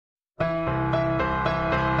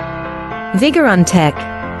Vigorun Tech,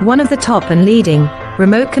 one of the top and leading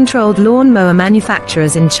remote-controlled lawn mower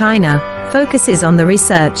manufacturers in China, focuses on the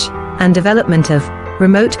research and development of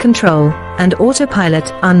remote control and autopilot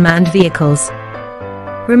unmanned vehicles.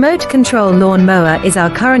 Remote control lawn mower is our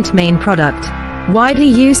current main product, widely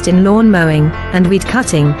used in lawn mowing and weed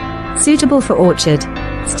cutting, suitable for orchard,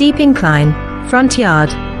 steep incline, front yard,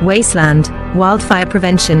 wasteland, wildfire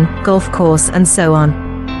prevention, golf course and so on.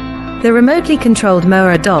 The remotely controlled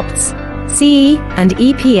mower adopts CE and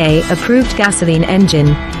EPA approved gasoline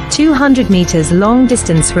engine, 200 meters long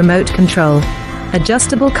distance remote control,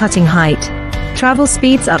 adjustable cutting height, travel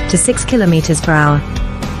speeds up to 6 kilometers per hour.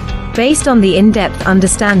 Based on the in-depth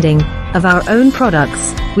understanding of our own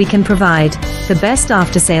products, we can provide the best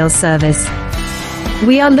after-sales service.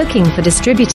 We are looking for distributors